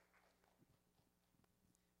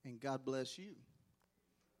And God bless you.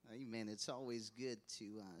 Amen. It's always good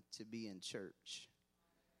to be in church.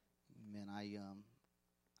 Amen.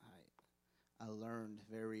 I learned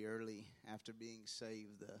very early after being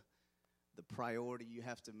saved the priority you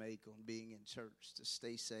have to make on being in church to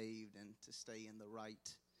stay saved and to stay in the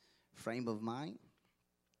right frame of mind.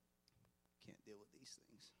 Can't deal with these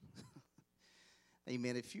things.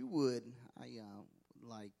 Amen. If you would, I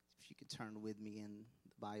like if you could turn with me in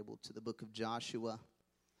the Bible to the book of Joshua,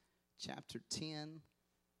 chapter 10,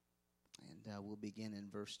 and we'll begin in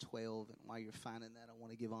verse 12. And while you're finding that, I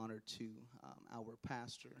want to give honor to our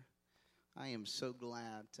pastor. I am so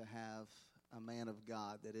glad to have a man of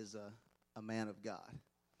God that is a man of God.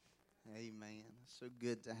 Amen. So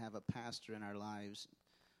good to have a pastor in our lives.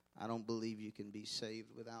 I don't believe you can be saved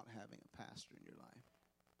without having a pastor in your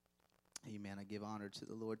life. Amen. I give honor to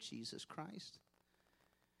the Lord Jesus Christ.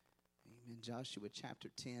 Amen. Joshua chapter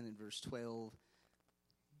 10 and verse 12.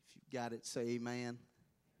 If you've got it, say amen.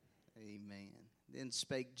 Amen. Then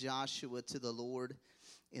spake Joshua to the Lord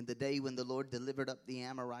in the day when the Lord delivered up the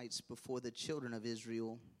Amorites before the children of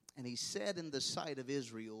Israel. And he said in the sight of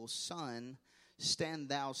Israel, Sun, stand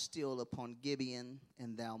thou still upon Gibeon,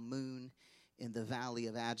 and thou moon in the valley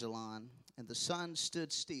of Ajalon. And the sun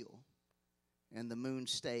stood still, and the moon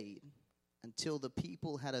stayed, until the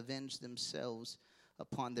people had avenged themselves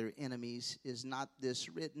upon their enemies. Is not this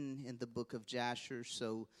written in the book of Jasher?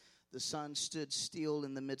 So the sun stood still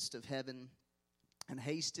in the midst of heaven, and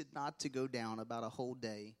hasted not to go down about a whole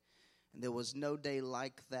day. And there was no day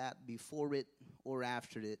like that before it or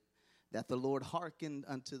after it, that the Lord hearkened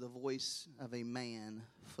unto the voice of a man,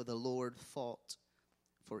 for the Lord fought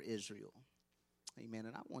for Israel. Amen.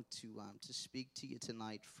 And I want to speak to you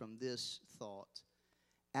tonight from this thought: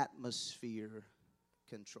 atmosphere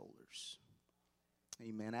controllers.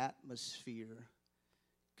 Amen. Atmosphere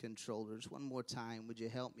controllers. One more time, would you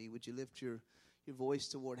help me? Would you lift your voice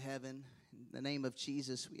toward heaven? In the name of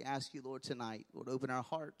Jesus, we ask you, Lord, tonight, Lord, open our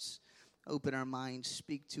hearts, open our minds,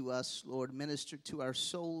 speak to us, Lord, minister to our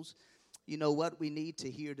souls. You know what we need to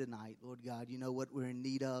hear tonight, Lord God. You know what we're in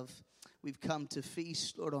need of. We've come to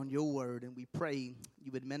feast, Lord, on your word, and we pray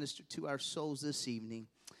you would minister to our souls this evening.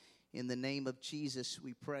 In the name of Jesus,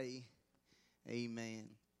 we pray. Amen.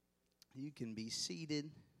 You can be seated.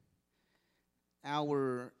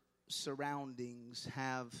 Our surroundings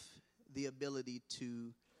have the ability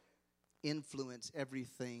to influence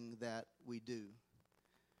everything that we do.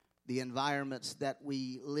 The environments that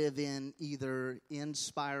we live in either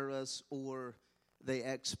inspire us or they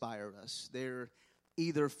expire us. They're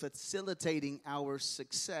either facilitating our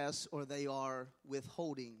success or they are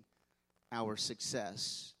withholding our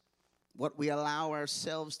success. What we allow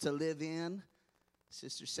ourselves to live in,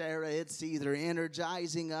 Sister Sarah, it's either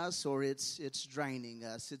energizing us or it's draining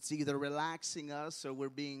us. It's either relaxing us or we're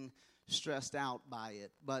being stressed out by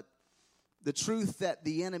it. But the truth that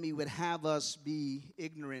the enemy would have us be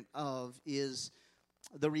ignorant of is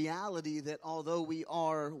the reality that although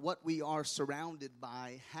what we are surrounded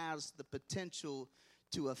by has the potential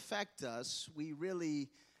to affect us, we really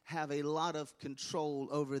have a lot of control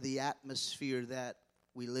over the atmosphere that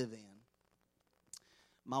we live in.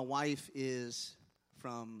 My wife is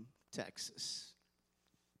from Texas,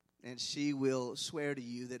 and she will swear to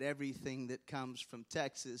you that everything that comes from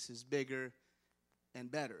Texas is bigger and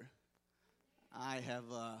better. I have,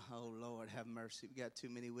 oh Lord, have mercy. We got too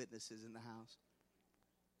many witnesses in the house.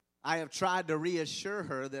 I have tried to reassure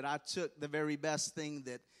her that I took the very best thing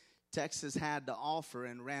that Texas had to offer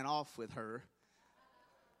and ran off with her.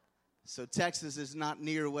 So Texas is not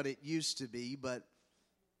near what it used to be, but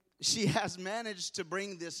she has managed to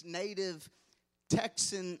bring this native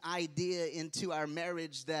Texan idea into our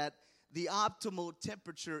marriage that the optimal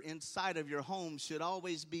temperature inside of your home should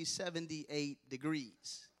always be 78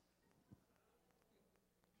 degrees.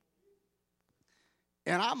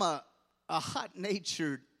 And I'm a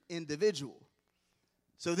hot-natured individual.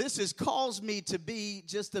 So this has caused me to be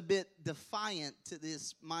just a bit defiant to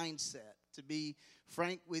this mindset. To be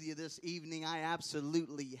frank with you this evening, I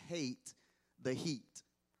absolutely hate the heat.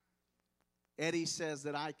 Eddie says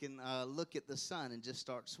that I can look at the sun and just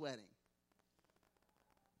start sweating.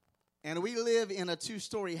 And we live in a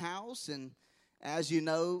 2-story house, and as you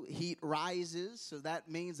know, heat rises, so that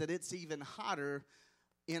means that it's even hotter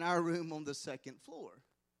in our room on the second floor.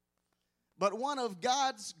 But one of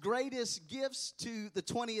God's greatest gifts to the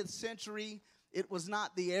 20th century, it was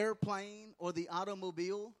not the airplane or the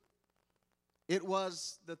automobile. It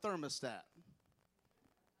was the thermostat.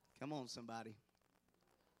 Come on, somebody.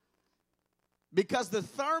 Because the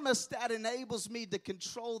thermostat enables me to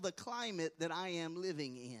control the climate that I am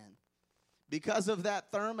living in. Because of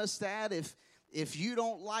that thermostat, if you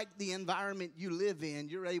don't like the environment you live in,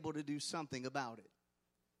 you're able to do something about it.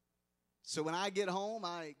 So when I get home,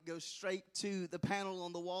 I go straight to the panel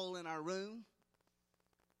on the wall in our room,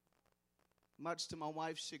 much to my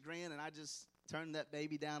wife's chagrin, and I just turn that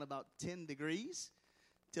baby down about 10 degrees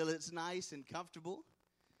till it's nice and comfortable,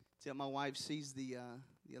 till my wife sees the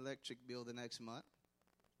electric bill the next month.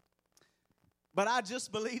 But I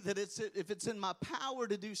just believe that if it's in my power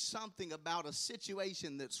to do something about a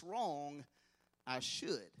situation that's wrong, I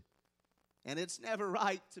should. And it's never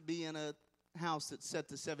right to be in a house that's set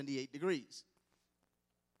to 78 degrees.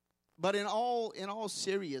 But in all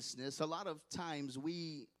seriousness, a lot of times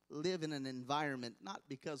we live in an environment not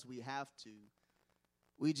because we have to.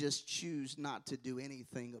 We just choose not to do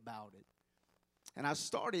anything about it. And I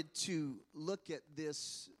started to look at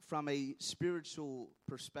this from a spiritual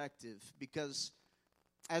perspective, because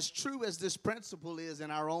as true as this principle is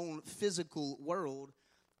in our own physical world,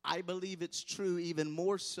 I believe it's true even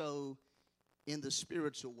more so in the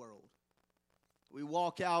spiritual world. We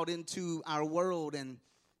walk out into our world and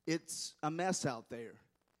it's a mess out there.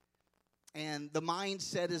 And the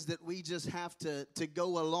mindset is that we just have to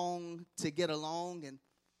go along to get along. And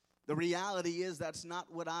the reality is that's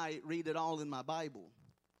not what I read at all in my Bible.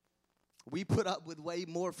 We put up with way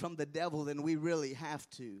more from the devil than we really have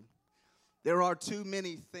to. There are too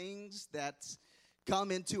many things that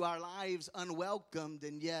come into our lives unwelcomed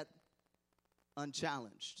and yet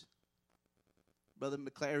unchallenged. Brother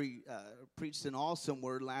McClary preached an awesome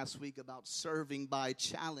word last week about serving by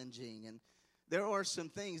challenging. And there are some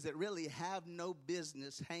things that really have no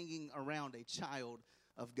business hanging around a child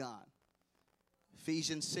of God.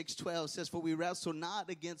 Ephesians 6:12 says, "For we wrestle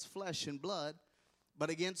not against flesh and blood,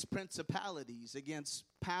 but against principalities, against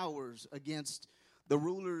powers, against the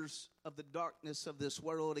rulers of the darkness of this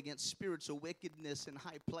world, against spiritual wickedness in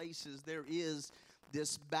high places." There is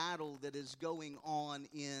this battle that is going on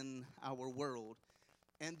in our world.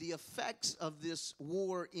 And the effects of this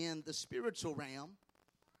war in the spiritual realm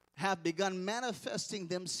have begun manifesting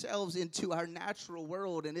themselves into our natural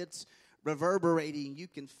world, and it's reverberating. You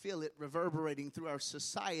can feel it reverberating through our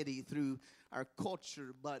society, through our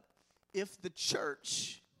culture. But if the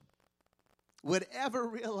church would ever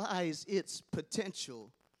realize its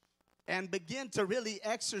potential and begin to really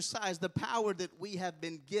exercise the power that we have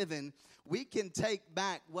been given, we can take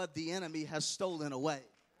back what the enemy has stolen away.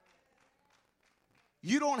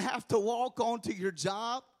 You don't have to walk onto your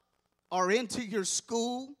job or into your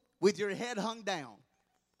school with your head hung down.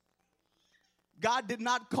 God did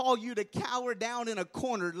not call you to cower down in a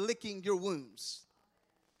corner licking your wounds.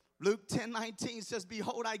 Luke 10:19 says,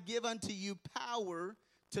 "Behold, I give unto you power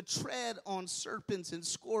to tread on serpents and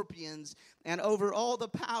scorpions and over all the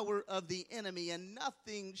power of the enemy, and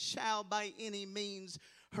nothing shall by any means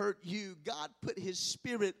hurt you." God put his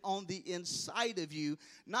spirit on the inside of you,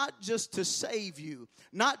 not just to save you,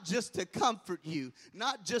 not just to comfort you,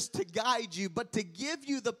 not just to guide you, but to give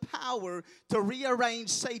you the power to rearrange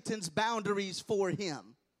Satan's boundaries for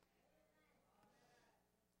him.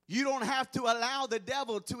 You don't have to allow the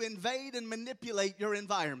devil to invade and manipulate your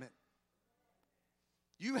environment.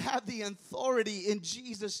 You have the authority in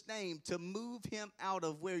Jesus' name to move him out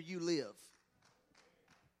of where you live.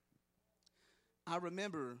 I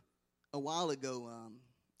remember a while ago,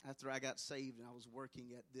 after I got saved, and I was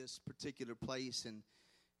working at this particular place, and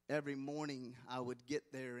every morning I would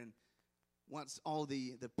get there, and once all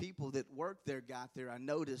the people that worked there got there, I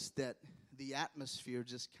noticed that the atmosphere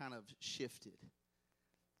just kind of shifted.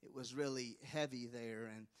 It was really heavy there,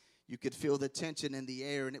 and you could feel the tension in the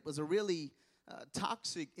air, and it was a really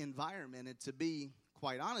toxic environment. And to be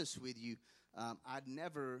quite honest with you, I'd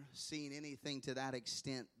never seen anything to that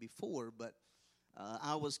extent before, but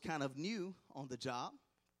I was kind of new on the job.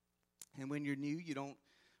 And when you're new, you don't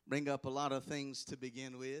bring up a lot of things to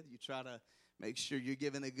begin with. You try to make sure you're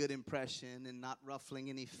giving a good impression and not ruffling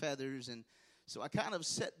any feathers. And so I kind of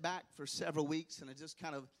sat back for several weeks, and I just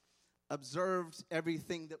kind of observed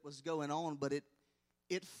everything that was going on. But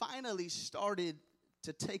it finally started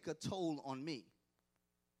to take a toll on me.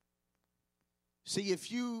 See,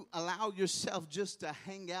 if you allow yourself just to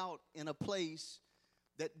hang out in a place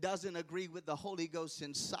that doesn't agree with the Holy Ghost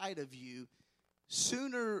inside of you,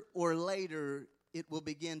 sooner or later it will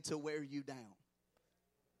begin to wear you down.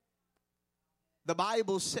 The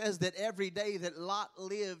Bible says that every day that Lot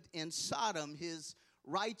lived in Sodom, his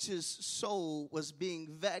righteous soul was being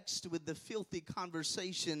vexed with the filthy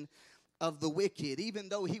conversation of the wicked. Even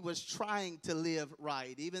though he was trying to live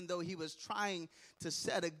right, even though he was trying to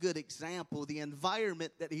set a good example, the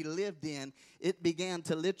environment that he lived in, it began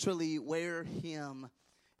to literally wear him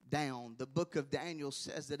down. The book of Daniel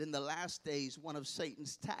says that in the last days, one of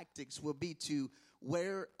Satan's tactics will be to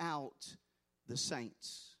wear out the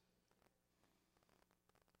saints.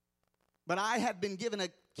 But I had been given a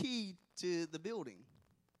key to the building,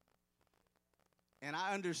 and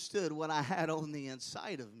I understood what I had on the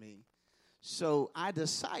inside of me. So I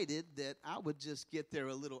decided that I would just get there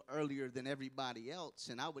a little earlier than everybody else,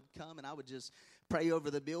 and I would come and I would just pray over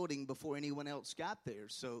the building before anyone else got there.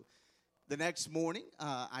 So the next morning,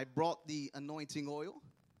 I brought the anointing oil,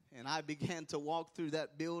 and I began to walk through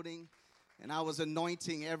that building, and I was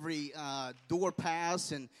anointing every door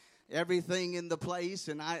pass and everything in the place,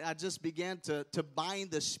 and I just began to bind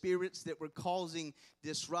the spirits that were causing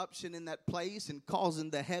disruption in that place and causing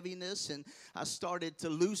the heaviness, and I started to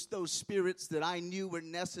loose those spirits that I knew were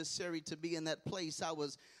necessary to be in that place I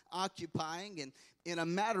was occupying, and in a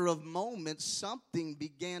matter of moments, something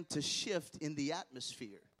began to shift in the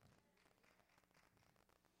atmosphere.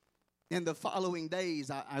 In the following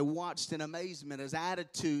days, I watched in amazement as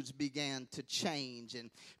attitudes began to change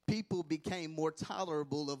and people became more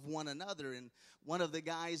tolerable of one another. And one of the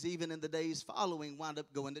guys, even in the days following, wound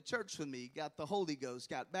up going to church with me, got the Holy Ghost,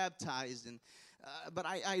 got baptized. But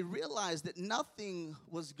I realized that nothing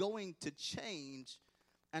was going to change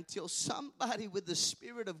until somebody with the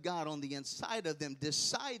Spirit of God on the inside of them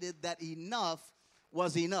decided that enough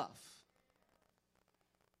was enough.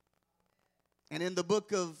 And in the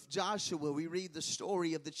book of Joshua, we read the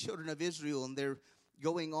story of the children of Israel, and they're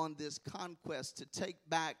going on this conquest to take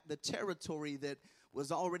back the territory that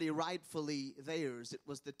was already rightfully theirs. It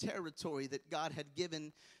was the territory that God had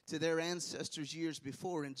given to their ancestors years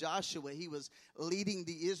before. And Joshua, he was leading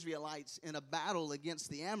the Israelites in a battle against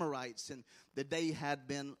the Amorites, and the day had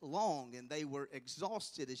been long, and they were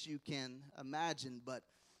exhausted, as you can imagine, but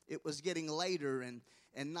it was getting later, and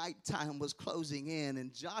nighttime was closing in,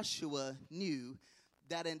 and Joshua knew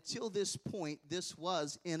that until this point, this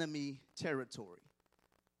was enemy territory.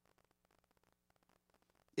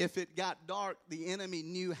 If it got dark, the enemy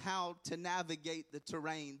knew how to navigate the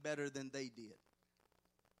terrain better than they did.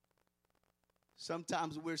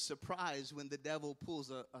 Sometimes we're surprised when the devil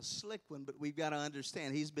pulls a slick one, but we've got to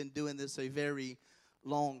understand he's been doing this a very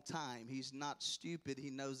long time. He's not stupid. He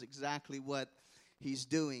knows exactly what he's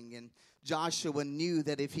doing. And Joshua knew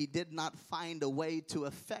that if he did not find a way to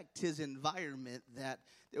affect his environment, that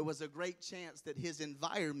there was a great chance that his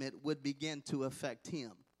environment would begin to affect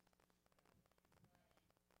him.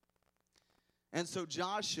 And so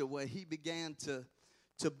Joshua, he began to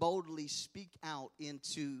boldly speak out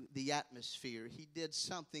into the atmosphere. He did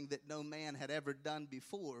something that no man had ever done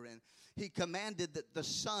before, and he commanded that the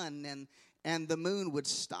sun and the moon would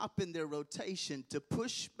stop in their rotation to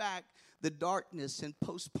push back the darkness and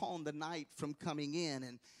postpone the night from coming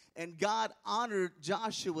in. And God honored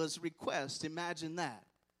Joshua's request. Imagine that.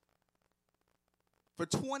 For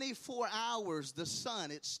 24 hours, the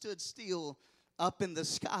sun, it stood still up in the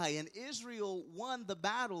sky. And Israel won the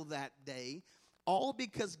battle that day, all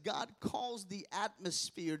because God caused the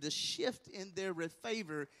atmosphere to shift in their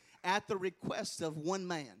favor at the request of one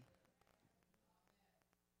man.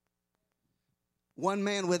 One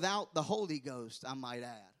man without the Holy Ghost, I might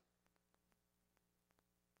add.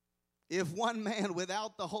 If one man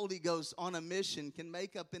without the Holy Ghost on a mission can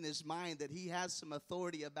make up in his mind that he has some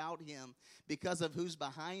authority about him because of who's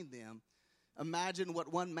behind them, imagine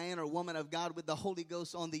what one man or woman of God with the Holy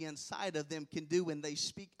Ghost on the inside of them can do when they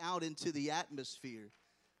speak out into the atmosphere.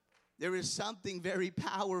 There is something very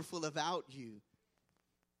powerful about you.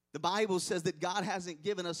 The Bible says that God hasn't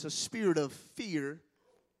given us a spirit of fear,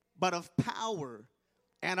 but of power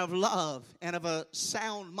and of love and of a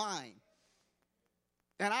sound mind.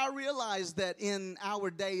 And I realize that in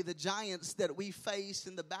our day, the giants that we face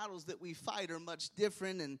and the battles that we fight are much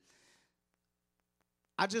different. And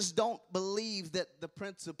I just don't believe that the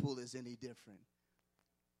principle is any different.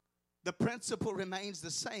 The principle remains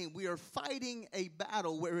the same. We are fighting a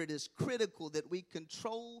battle where it is critical that we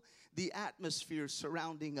control the atmosphere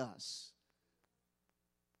surrounding us.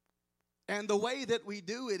 And the way that we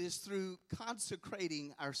do it is through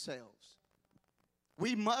consecrating ourselves.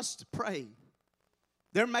 We must pray.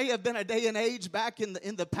 There may have been a day and age back in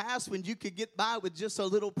the past when you could get by with just a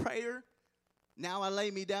little prayer. Now I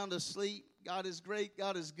lay me down to sleep. God is great.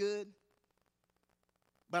 God is good.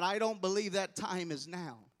 But I don't believe that time is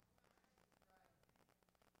now.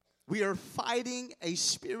 We are fighting a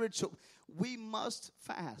spiritual. We must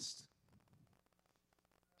fast.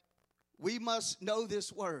 We must know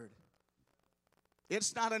this word.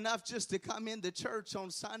 It's not enough just to come into church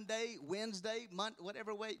on Sunday, Wednesday, Monday,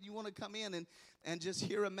 whatever way you want to come in and just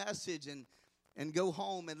hear a message and go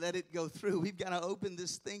home and let it go through. We've got to open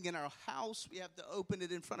this thing in our house. We have to open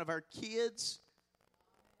it in front of our kids.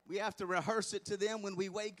 We have to rehearse it to them when we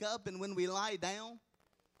wake up and when we lie down.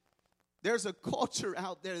 There's a culture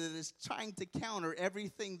out there that is trying to counter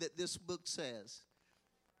everything that this book says.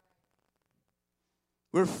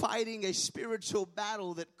 We're fighting a spiritual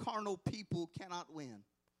battle that carnal people cannot win.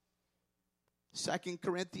 2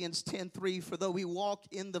 Corinthians 10:3, for though we walk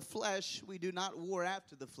in the flesh, we do not war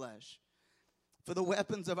after the flesh. For the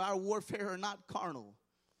weapons of our warfare are not carnal,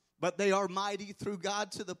 but they are mighty through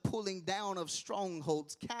God to the pulling down of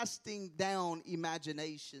strongholds, casting down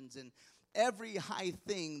imaginations, and every high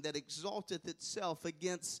thing that exalteth itself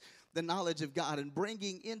against the knowledge of God, and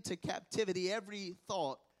bringing into captivity every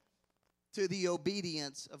thought to the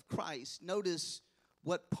obedience of Christ. Notice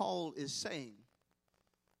what Paul is saying.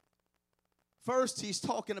 First, he's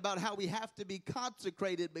talking about how we have to be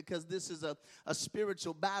consecrated because this is a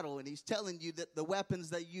spiritual battle. And he's telling you that the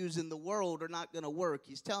weapons they use in the world are not going to work.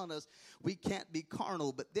 He's telling us we can't be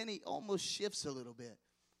carnal. But then he almost shifts a little bit.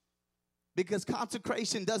 Because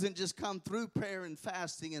consecration doesn't just come through prayer and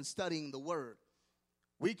fasting and studying the word.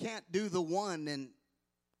 We can't do the one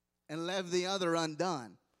and leave the other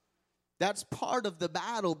undone. That's part of the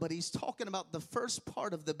battle. But he's talking about the first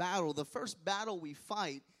part of the battle. The first battle we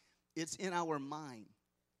fight, it's in our mind.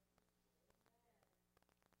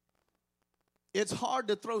 It's hard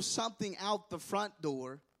to throw something out the front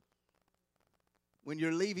door when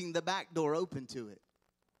you're leaving the back door open to it.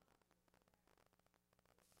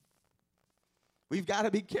 We've got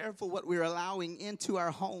to be careful what we're allowing into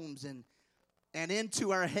our homes and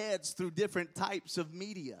into our heads through different types of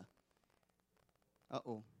media.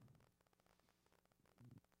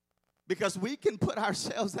 Because we can put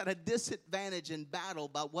ourselves at a disadvantage in battle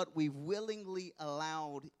by what we've willingly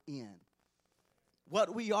allowed in.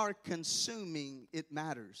 What we are consuming, it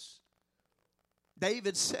matters.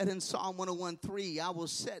 David said in Psalm 101:3, I will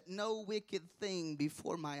set no wicked thing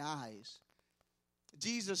before my eyes.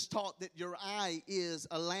 Jesus taught that your eye is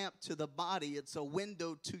a lamp to the body. It's a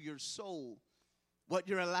window to your soul. What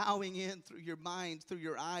you're allowing in through your mind, through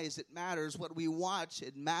your eyes, it matters. What we watch,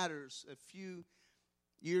 it matters. A few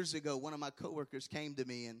years ago, one of my coworkers came to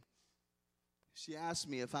me and she asked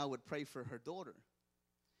me if I would pray for her daughter.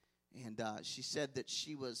 And she said that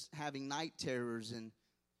she was having night terrors and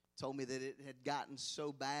told me that it had gotten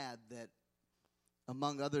so bad that,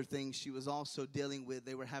 among other things, she was also dealing with,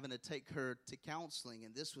 they were having to take her to counseling.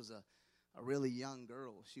 And this was a really young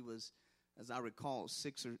girl. She was, as I recall,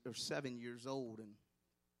 6 or 7 years old. And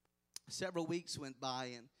several weeks went by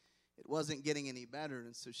and it wasn't getting any better.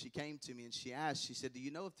 And so she came to me and she asked, she said, do you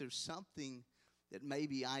know if there's something that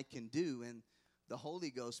maybe I can do? And the Holy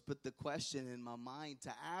Ghost put the question in my mind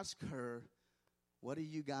to ask her, what are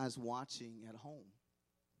you guys watching at home?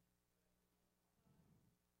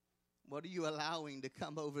 What are you allowing to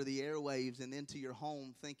come over the airwaves and into your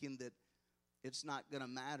home thinking that it's not going to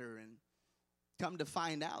matter? And come to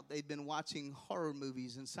find out, they'd been watching horror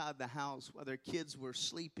movies inside the house while their kids were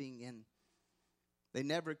sleeping, and they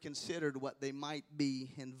never considered what they might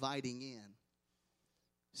be inviting in.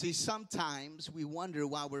 See, sometimes we wonder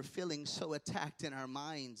why we're feeling so attacked in our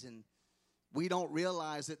minds, and we don't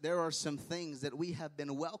realize that there are some things that we have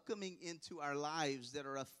been welcoming into our lives that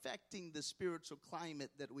are affecting the spiritual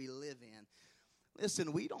climate that we live in.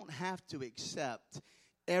 Listen, we don't have to accept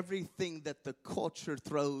everything that the culture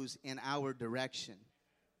throws in our direction.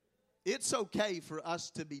 It's okay for us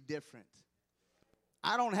to be different.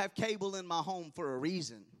 I don't have cable in my home for a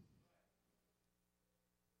reason.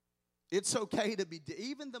 It's okay to be,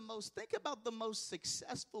 think about the most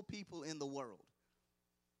successful people in the world.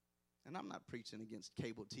 And I'm not preaching against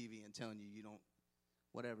cable TV and telling you don't,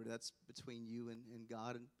 whatever, that's between you and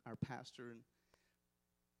God and our pastor.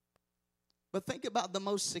 But think about the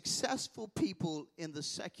most successful people in the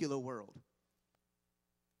secular world.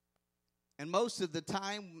 And most of the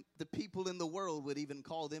time, the people in the world would even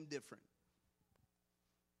call them different.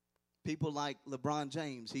 People like LeBron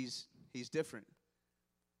James, he's different.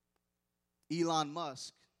 Elon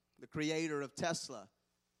Musk, the creator of Tesla,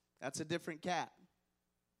 that's a different cat.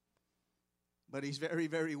 But he's very,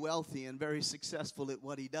 very wealthy and very successful at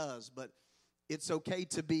what he does. But it's okay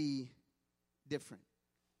to be different.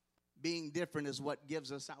 Being different is what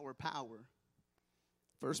gives us our power.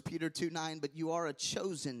 1 Peter 2:9, but you are a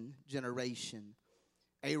chosen generation,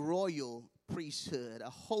 a royal priesthood, a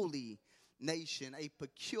holy nation, a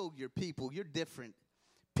peculiar people. You're different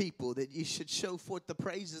people, that you should show forth the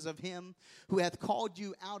praises of him who hath called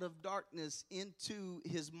you out of darkness into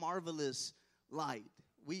his marvelous light.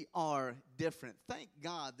 We are different. Thank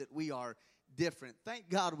God that we are different. Thank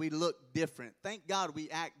God we look different. Thank God we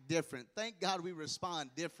act different. Thank God we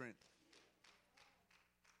respond different.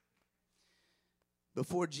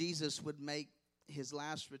 Before Jesus would make his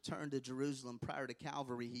last return to Jerusalem prior to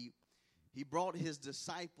Calvary, he brought his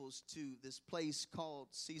disciples to this place called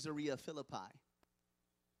Caesarea Philippi.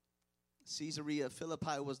 Caesarea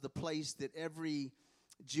Philippi was the place that every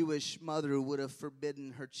Jewish mother would have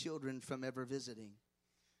forbidden her children from ever visiting.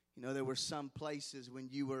 You know, there were some places when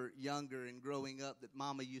you were younger and growing up that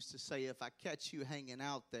mama used to say, if I catch you hanging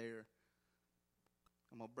out there,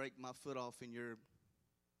 I'm going to break my foot off in your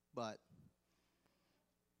butt.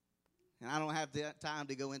 And I don't have that time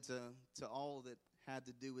to go into all that had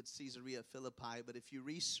to do with Caesarea Philippi, but if you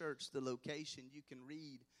research the location, you can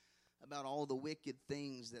read about all the wicked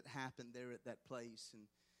things that happened there at that place. And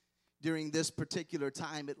during this particular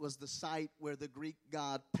time, it was the site where the Greek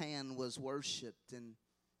god Pan was worshipped. And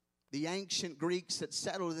the ancient Greeks that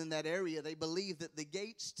settled in that area, they believed that the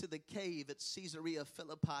gates to the cave at Caesarea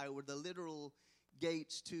Philippi were the literal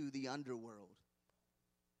gates to the underworld.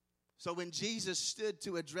 So when Jesus stood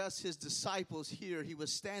to address his disciples here, he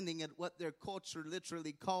was standing at what their culture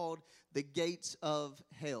literally called the gates of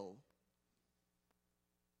hell.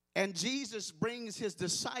 And Jesus brings his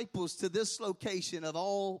disciples to this location of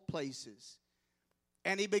all places.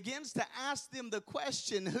 And he begins to ask them the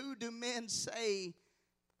question, who do men say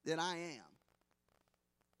that I am?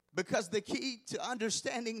 Because the key to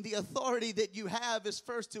understanding the authority that you have is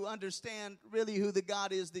first to understand really who the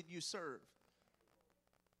God is that you serve.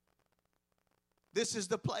 This is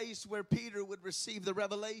the place where Peter would receive the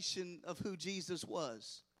revelation of who Jesus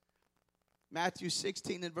was. Matthew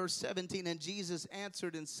 16 and verse 17, and Jesus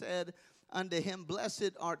answered and said unto him,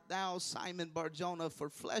 Blessed art thou, Simon Bar-Jonah, for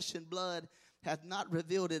flesh and blood hath not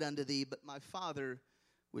revealed it unto thee, but my Father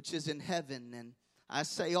which is in heaven. And I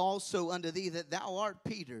say also unto thee that thou art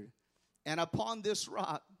Peter, and upon this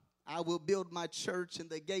rock I will build my church, and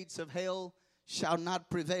the gates of hell shall not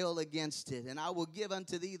prevail against it. And I will give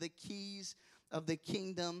unto thee the keys of the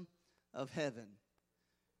kingdom of heaven.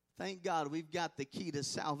 Thank God we've got the key to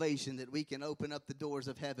salvation that we can open up the doors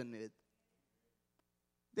of heaven with.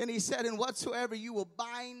 Then he said, and whatsoever you will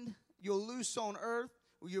bind, you'll loose on earth.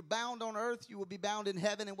 Or you're bound on earth, you will be bound in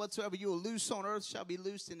heaven. And whatsoever you will loose on earth shall be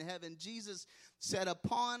loosed in heaven. Jesus said,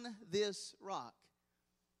 upon this rock,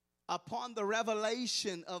 upon the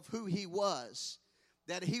revelation of who he was,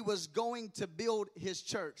 that he was going to build his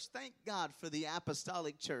church. Thank God for the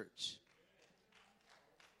apostolic church.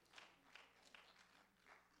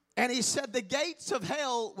 And he said the gates of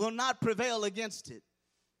hell will not prevail against it.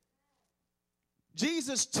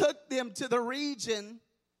 Jesus took them to the region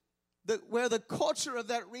where the culture of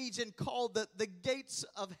that region called the gates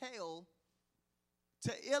of hell,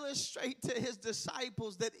 to illustrate to his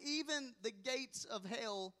disciples that even the gates of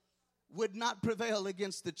hell would not prevail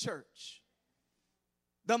against the church.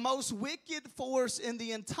 The most wicked force in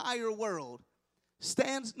the entire world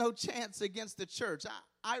stands no chance against the church.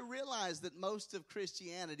 I realize that most of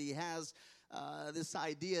Christianity has this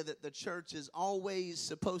idea that the church is always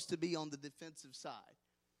supposed to be on the defensive side.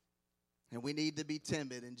 And we need to be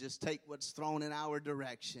timid and just take what's thrown in our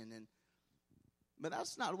direction. But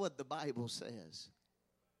that's not what the Bible says.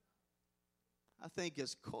 I think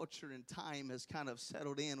as culture and time has kind of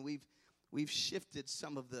settled in, we've shifted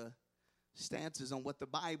some of the stances on what the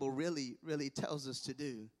Bible really tells us to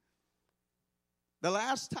do. The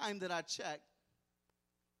last time that I checked,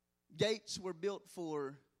 gates were built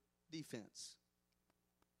for defense.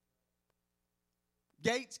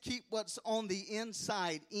 Gates keep what's on the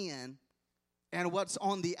inside in and what's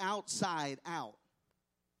on the outside out.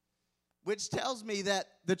 Which tells me that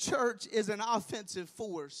the church is an offensive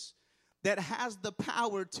force that has the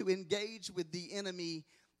power to engage with the enemy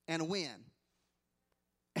and win.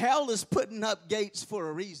 Hell is putting up gates for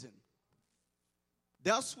a reason.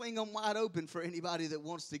 They'll swing them wide open for anybody that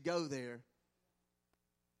wants to go there.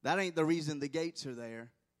 That ain't the reason the gates are there.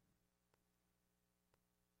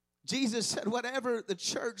 Jesus said whatever the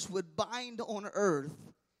church would bind on earth,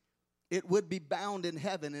 it would be bound in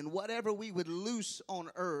heaven. And whatever we would loose on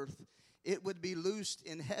earth, it would be loosed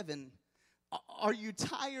in heaven. Are you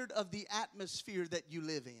tired of the atmosphere that you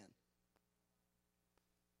live in?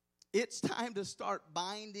 It's time to start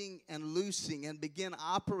binding and loosing and begin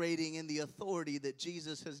operating in the authority that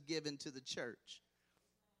Jesus has given to the church.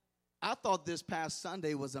 I thought this past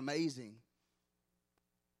Sunday was amazing.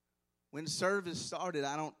 When service started,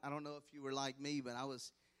 I don't know if you were like me, but I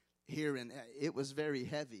was here and it was very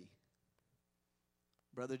heavy.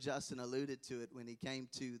 Brother Justin alluded to it when he came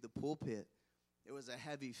to the pulpit. It was a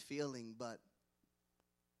heavy feeling,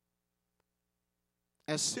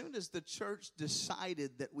 as soon as the church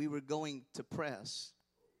decided that we were going to press,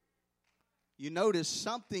 you notice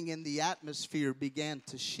something in the atmosphere began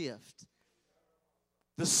to shift.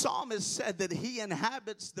 The psalmist said that he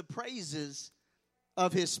inhabits the praises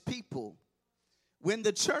of his people. When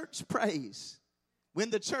the church prays, when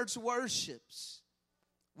the church worships,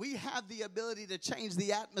 we have the ability to change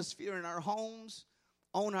the atmosphere in our homes,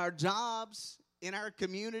 on our jobs, in our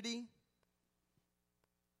community.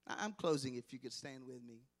 I'm closing if you could stand with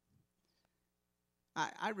me.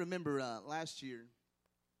 I remember last year,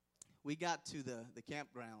 we got to the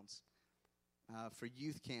campgrounds for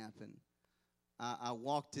youth camp, and I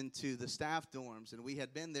walked into the staff dorms, and we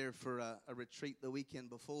had been there for a retreat the weekend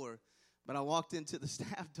before, but I walked into the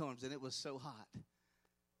staff dorms, and it was so hot.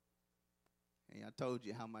 And I told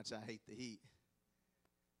you how much I hate the heat.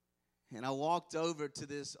 And I walked over to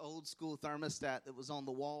this old school thermostat that was on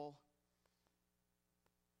the wall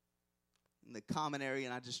in the common area,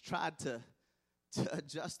 and I just tried to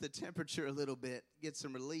adjust the temperature a little bit, get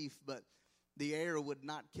some relief, but the air would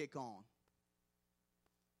not kick on.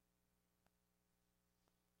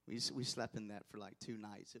 We slept in that for like 2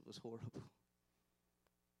 nights. It was horrible.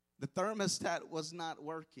 The thermostat was not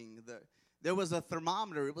working. There was a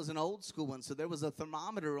thermometer. It was an old school one, so there was a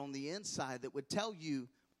thermometer on the inside that would tell you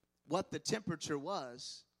what the temperature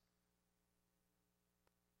was.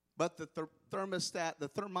 But the thermostat, the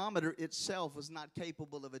thermometer itself was not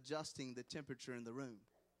capable of adjusting the temperature in the room.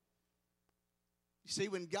 You see,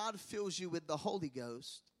 when God fills you with the Holy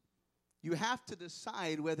Ghost, you have to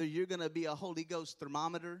decide whether you're going to be a Holy Ghost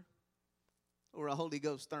thermometer or a Holy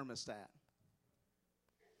Ghost thermostat.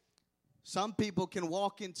 Some people can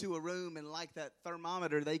walk into a room and like that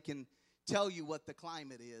thermometer, they can tell you what the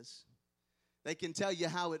climate is. They can tell you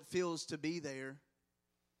how it feels to be there.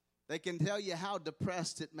 They can tell you how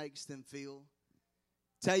depressed it makes them feel.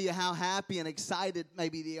 Tell you how happy and excited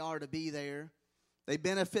maybe they are to be there. They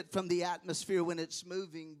benefit from the atmosphere when it's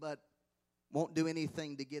moving, but won't do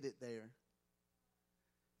anything to get it there.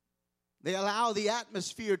 They allow the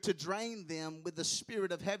atmosphere to drain them with the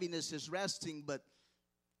spirit of heaviness is resting, but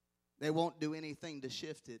they won't do anything to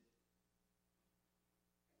shift it.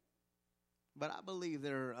 But I believe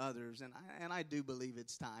there are others, and I do believe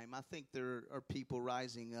it's time. I think there are people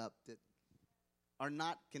rising up that are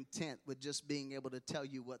not content with just being able to tell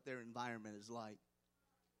you what their environment is like.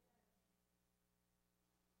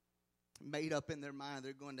 Made up in their mind,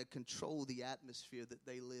 they're going to control the atmosphere that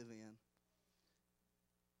they live in.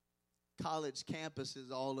 College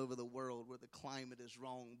campuses all over the world where the climate is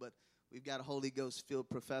wrong, but we've got Holy Ghost-filled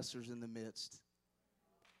professors in the midst.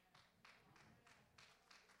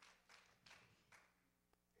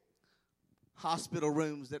 Hospital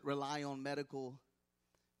rooms that rely on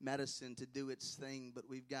medicine to do its thing, but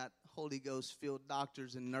we've got Holy Ghost-filled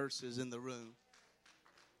doctors and nurses in the room.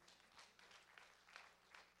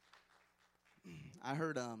 I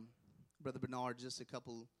heard Brother Bernard just a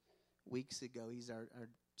couple weeks ago. He's our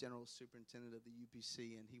general superintendent of the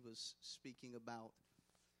UPC, and he was speaking about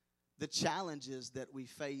the challenges that we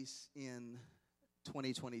face in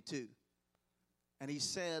 2022. And he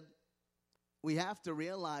said, we have to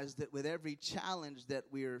realize that with every challenge that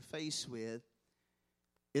we're faced with,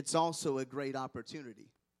 it's also a great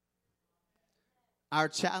opportunity. Our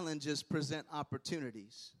challenges present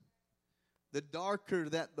opportunities. The darker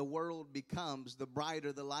that the world becomes, the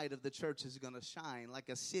brighter the light of the church is going to shine, like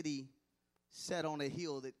a city set on a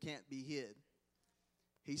hill that can't be hid.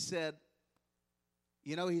 He said,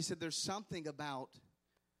 there's something about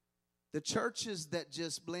the churches that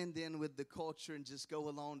just blend in with the culture and just go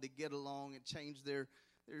along to get along and change their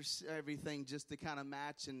everything just to kind of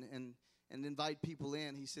match and invite people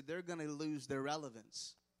in. He said they're going to lose their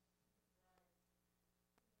relevance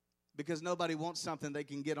because nobody wants something they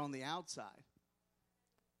can get on the outside.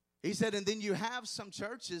 He said, and then you have some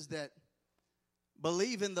churches that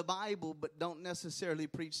believe in the Bible but don't necessarily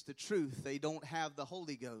preach the truth. They don't have the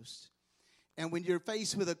Holy Ghost. And when you're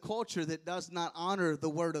faced with a culture that does not honor the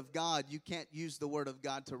Word of God, you can't use the Word of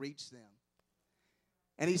God to reach them.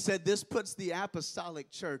 And he said this puts the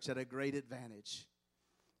apostolic church at a great advantage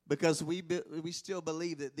because we still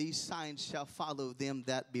believe that these signs shall follow them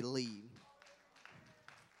that believe.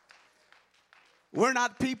 We're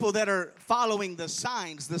not people that are following the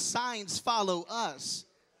signs. The signs follow us.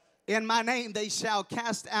 In my name they shall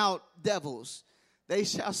cast out devils. They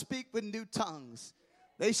shall speak with new tongues.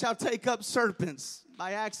 They shall take up serpents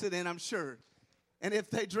by accident, I'm sure. And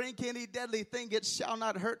if they drink any deadly thing, it shall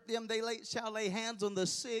not hurt them. They shall lay hands on the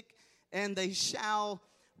sick, and they shall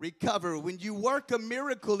recover. When you work a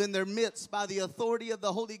miracle in their midst by the authority of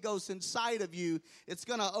the Holy Ghost inside of you, it's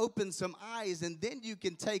going to open some eyes, and then you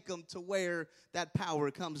can take them to where that power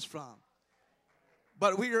comes from.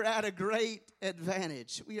 But we are at a great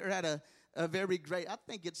advantage. We are at a very great, I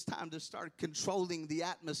think it's time to start controlling the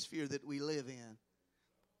atmosphere that we live in.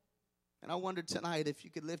 And I wonder tonight if you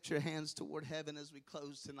could lift your hands toward heaven as we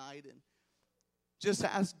close tonight and just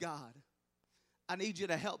ask God, I need you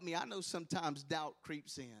to help me. I know sometimes doubt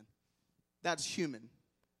creeps in. That's human.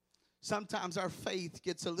 Sometimes our faith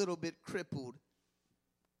gets a little bit crippled.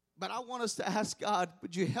 But I want us to ask God,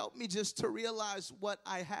 would you help me just to realize what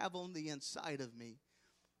I have on the inside of me?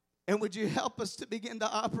 And would you help us to begin to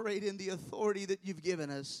operate in the authority that you've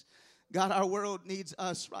given us? God, our world needs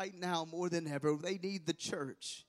us right now more than ever. They need the church.